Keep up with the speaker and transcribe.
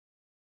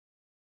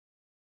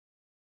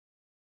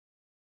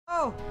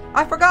Oh,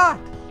 I forgot.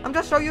 I'm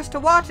just so used to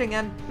watching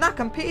and not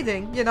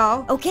competing, you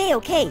know.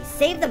 Okay,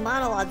 save the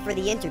monologue for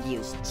the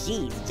interviews.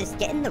 Jeez, just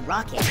get in the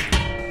rocket.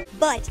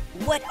 But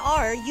what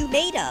are you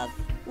made of?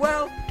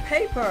 Well,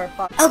 paper,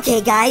 but...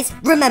 Okay, guys,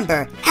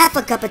 remember, half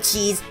a cup of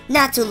cheese,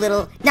 not too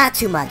little, not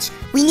too much.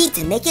 We need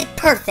to make it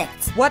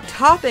perfect. What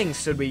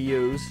toppings should we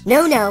use?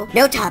 No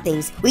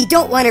toppings. We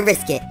don't want to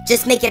risk it.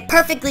 Just make it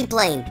perfectly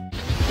plain.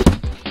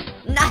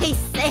 Nice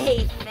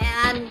save,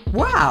 man.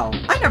 Wow,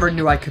 I never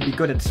knew I could be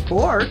good at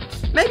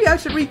sports. Maybe I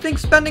should rethink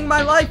spending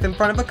my life in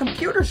front of a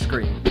computer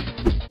screen.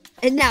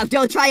 And now,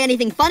 don't try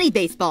anything funny,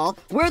 baseball.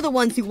 We're the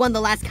ones who won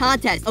the last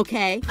contest,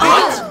 okay?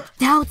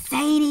 Don't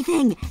say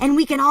anything, and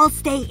we can all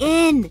stay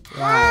in.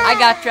 Wow. I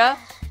gotcha.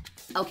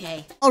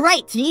 Okay. All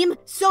right, team.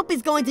 Soap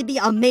is going to be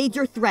a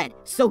major threat,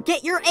 so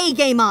get your A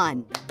game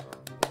on.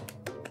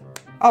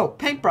 Oh,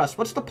 Paintbrush,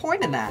 what's the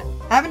point in that?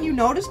 Haven't you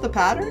noticed the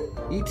pattern?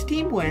 Each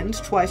team wins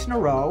twice in a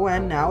row,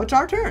 and now it's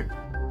our turn.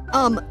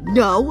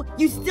 No.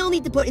 You still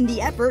need to put in the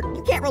effort.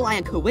 You can't rely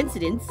on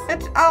coincidence.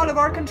 It's out of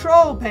our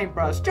control,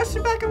 Paintbrush. Just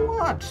sit back and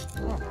watch.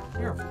 Oh,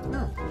 here.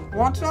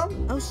 Want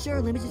some? Oh,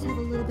 sure. Let me just have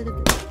a little bit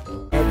of this.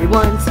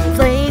 Everyone seems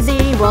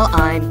lazy while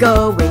I'm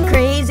going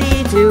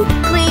crazy to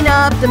clean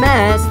up the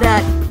mess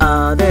that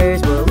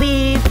others will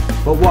leave.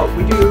 But what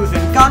we do's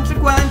in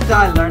consequence,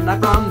 I learned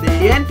that from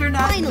the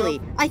internet. Finally,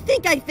 I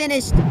think I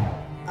finished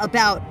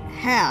about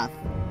half.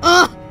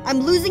 Ugh! I'm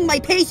losing my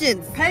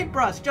patience!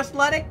 Paintbrush, just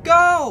let it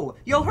go!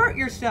 You'll hurt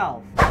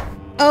yourself!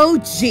 Oh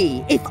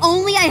gee, if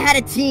only I had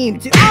a team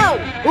to- Ow!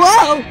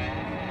 Whoa!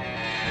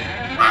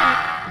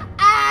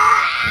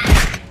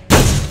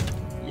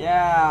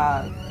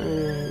 Yeah, 3, 2,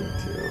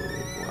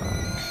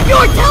 1.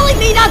 You're telling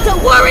me not to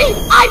worry?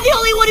 I'm the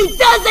only one who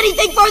does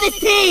anything for this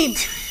team!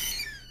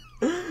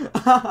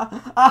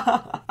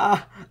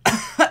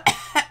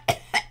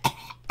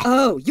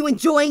 Oh, you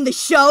enjoying the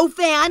show,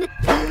 fan?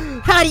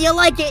 How do you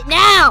like it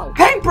now?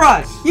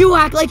 Paintbrush! You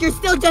act like you're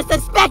still just a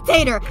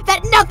spectator,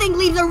 that nothing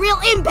leaves a real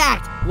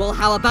impact! Well,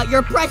 how about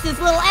your precious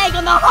little egg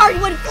on the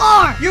hardwood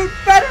floor? You'd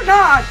better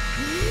not!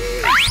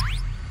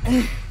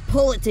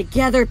 Pull it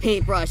together,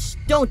 Paintbrush.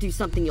 Don't do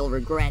something you'll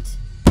regret.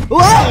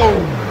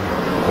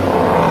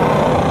 Whoa!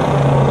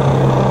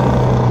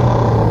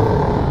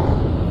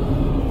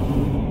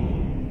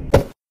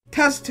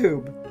 Test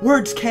tube.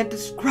 Words can't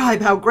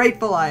describe how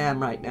grateful I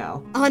am right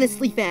now.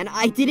 Honestly, fan,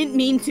 I didn't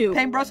mean to.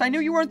 Paintbrush, I knew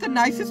you weren't the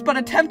nicest, but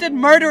attempted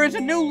murder is a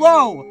new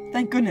low!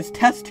 Thank goodness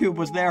Test tube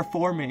was there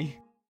for me.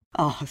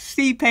 Oh,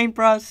 see,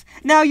 Paintbrush?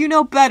 Now you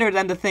know better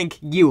than to think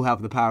you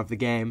have the power of the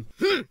game.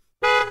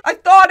 I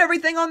thought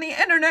everything on the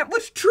internet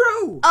was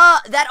true!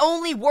 That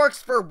only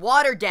works for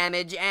water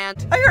damage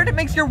and... I heard it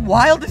makes your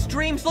wildest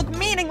dreams look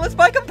meaningless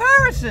by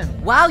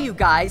comparison! Wow, you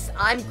guys,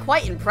 I'm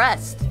quite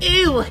impressed.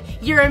 Ew,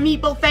 you're a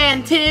Meeple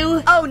fan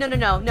too? Oh, no,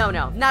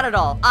 not at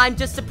all. I'm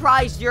just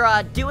surprised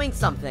you're, doing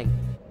something.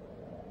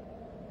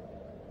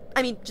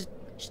 I mean,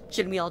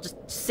 shouldn't we all just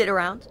sit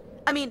around?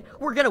 I mean,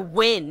 we're gonna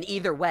win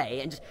either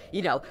way, and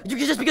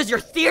just because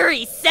your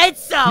theory said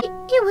so!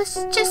 It was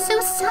just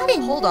so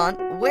sudden. Hold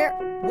on,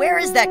 where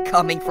is that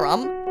coming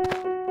from?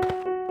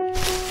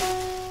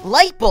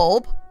 Light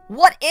bulb?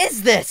 What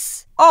is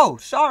this? Oh,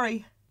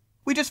 sorry.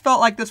 We just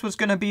felt like this was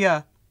gonna be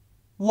a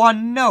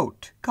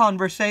one-note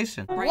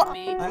conversation.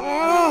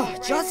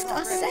 Just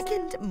a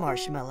second,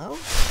 Marshmallow.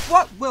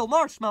 What will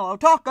Marshmallow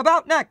talk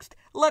about next?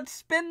 Let's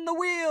spin the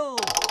wheel!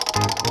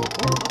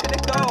 Look at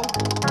it go.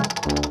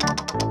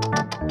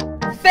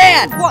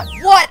 Fan!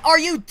 What are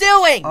you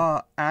doing?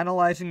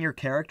 Analyzing your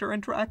character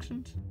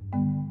interactions?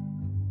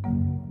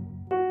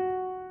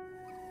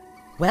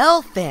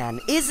 Well, Fan,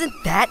 isn't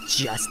that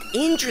just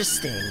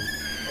interesting?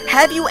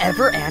 Have you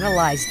ever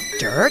analyzed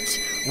dirt?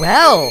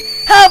 Well,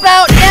 how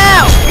about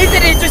now? Is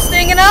it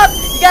interesting enough?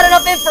 You got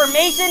enough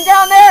information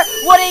down there?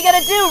 What are you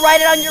gonna do,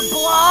 write it on your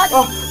blog?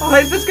 Oh,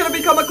 is this gonna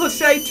become a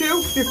cliche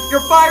too?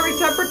 Your fiery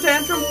temper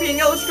tantrum being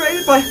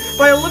illustrated by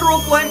a literal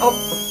flame? Oh,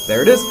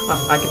 there it is.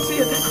 I can see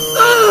it.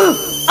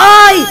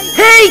 I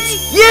hate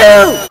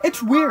you!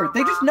 It's weird.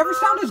 They just never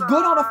sound as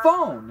good on a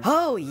phone.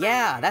 Oh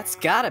yeah, that's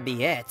gotta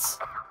be it.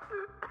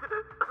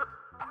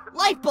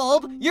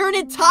 Lightbulb, you're an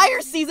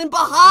entire season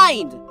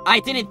behind!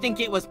 I didn't think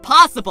it was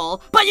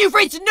possible, but you've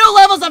reached new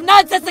levels of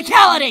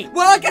nonsensicality!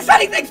 Well, I guess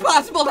anything's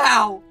possible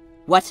now!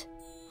 What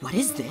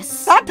is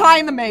this? That tie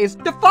in the maze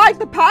defies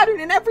the pattern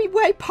in every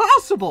way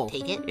possible!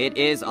 Take it. It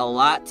is a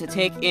lot to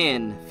take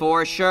in,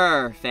 for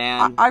sure,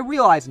 fan. I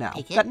realize now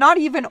Take it. that not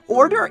even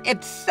order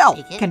itself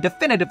Take it. can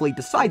definitively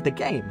decide the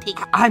game. Take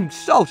it. I'm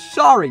so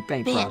sorry,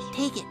 Fan, Paintbrush.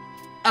 take it.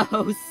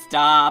 Oh,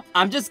 stop.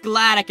 I'm just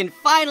glad I can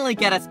finally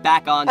get us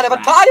back on And if a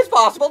track. tie is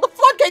possible, the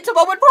floodgates have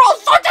opened for all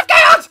sorts of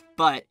chaos!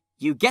 But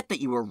you get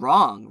that you were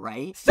wrong,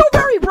 right? So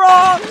very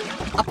wrong!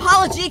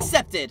 Apology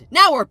accepted.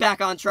 Now we're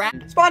back on track.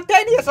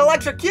 Spontaneous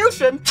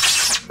electrocution?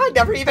 I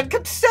never even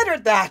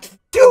considered that!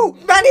 Too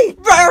many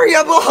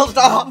variables!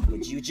 Oh.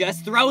 Would you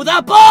just throw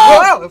the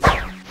ball? Whoa.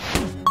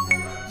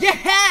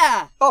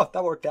 Yeah! Oh,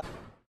 that worked out.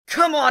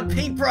 Come on,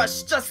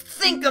 Paintbrush, just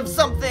think of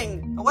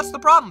something! What's the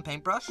problem,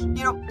 Paintbrush? You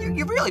know,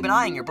 you've really been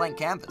eyeing your blank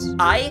canvas.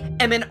 I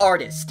am an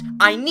artist.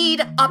 I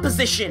need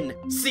opposition.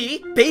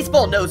 See?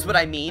 Baseball knows what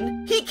I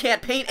mean. He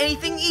can't paint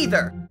anything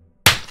either.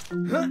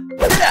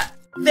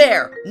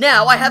 There!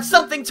 Now I have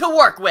something to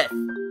work with!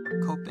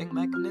 Coping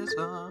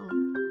mechanism.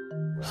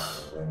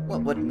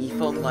 What would me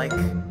phone like?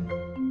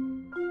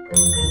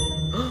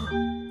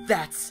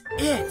 That's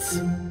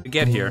it!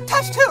 Get here.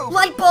 Test tube!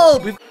 Light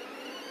bulb!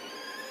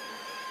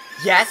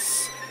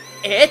 Yes,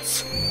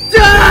 it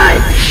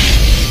does!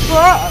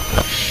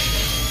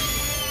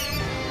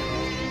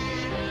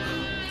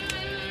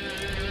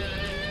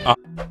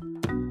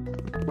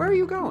 Where are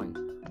you going?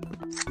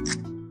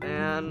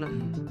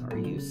 Man, are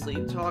you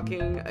sleep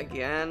talking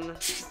again?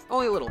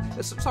 Only a little.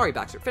 Sorry,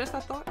 Baxter. Finish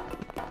that thought.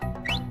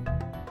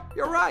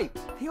 You're right.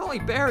 The only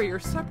barrier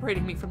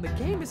separating me from the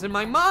game is in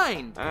my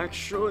mind.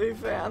 Actually,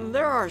 Van,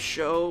 there are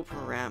show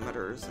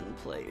parameters in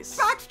place.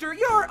 Baxter,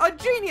 you're a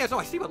genius. Oh,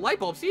 I see what light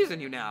bulb sees in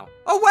you now.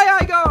 Away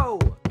I go.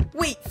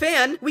 Wait,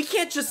 Fan, we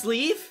can't just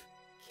leave?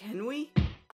 Can we?